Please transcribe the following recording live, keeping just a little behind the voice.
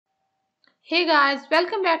Hey guys,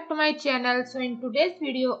 welcome back to my channel. So in today's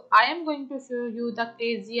video, I am going to show you the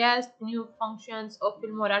craziest new functions of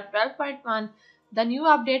Filmora 12.1. The new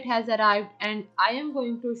update has arrived and I am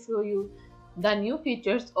going to show you the new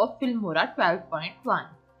features of Filmora 12.1.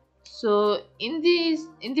 So in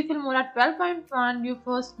the Filmora 12.1, you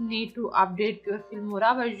first need to update your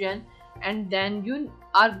Filmora version and then you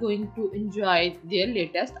are going to enjoy their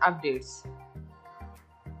latest updates.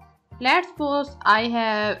 Let's suppose I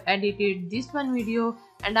have edited this one video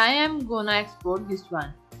and I am gonna export this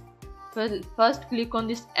one. First click on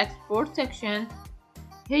this export section.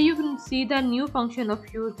 Here you can see the new function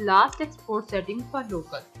of use last export setting for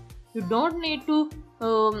local. You don't need to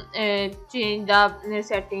change the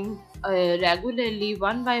setting regularly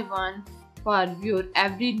one by one for your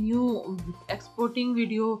every new exporting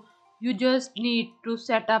video. You just need to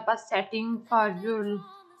set up a setting for your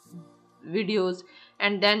videos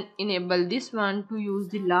and then enable this one to use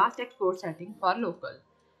the last export setting for local.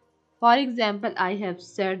 For example, I have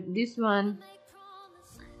set this one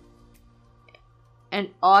and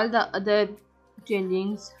all the other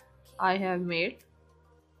changings I have made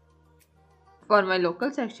for my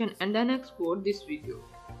local section and then export this video.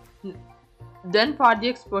 Then for the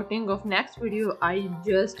exporting of next video, I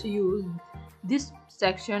just use this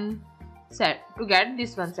section set to get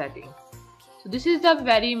this one setting. So this is the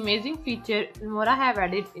very amazing feature Filmora have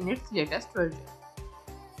added in its latest version.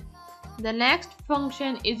 The next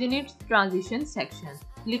function is in its transition section.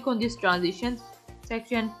 Click on this transition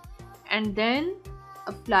section and then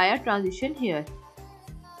apply a transition here.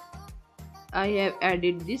 I have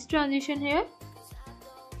added this transition here.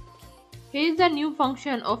 Here is the new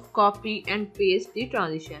function of copy and paste the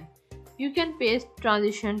transition. You can paste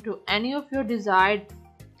transition to any of your desired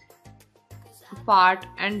part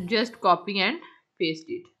and just copy and paste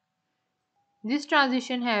it. This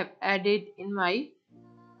transition have added in my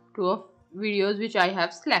two of videos which I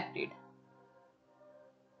have selected.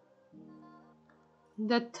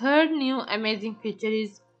 The third new amazing feature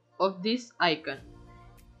is of this icon.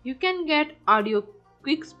 You can get audio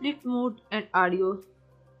quick split mode and audio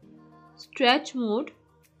stretch mode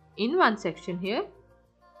in one section here.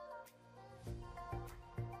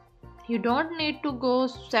 You don't need to go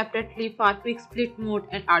separately for quick split mode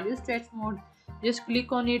and audio stretch mode. Just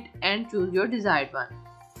click on it and choose your desired one.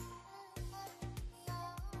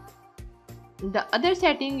 The other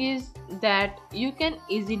setting is that you can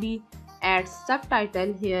easily add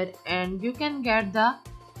subtitle here and you can get the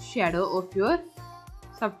shadow of your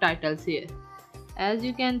subtitles here. As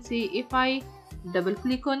you can see, if I double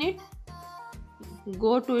click on it,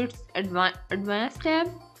 go to its advanced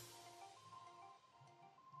tab,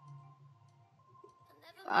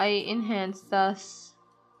 I enhance the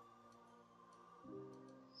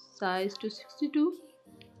size to 62.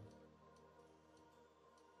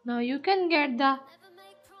 Now you can get the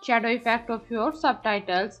shadow effect of your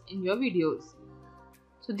subtitles in your videos.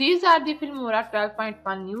 So these are the Filmora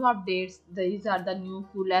 12.1 new updates. These are the new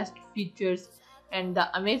coolest features and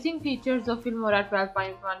the amazing features of Filmora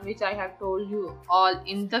 12.1 which I have told you all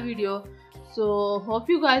in the video. So hope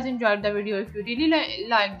you guys enjoyed the video. If you really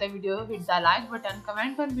like the video, hit the like button,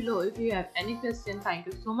 comment down below if you have any question. Thank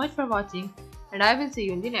you so much for watching and I will see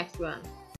you in the next one.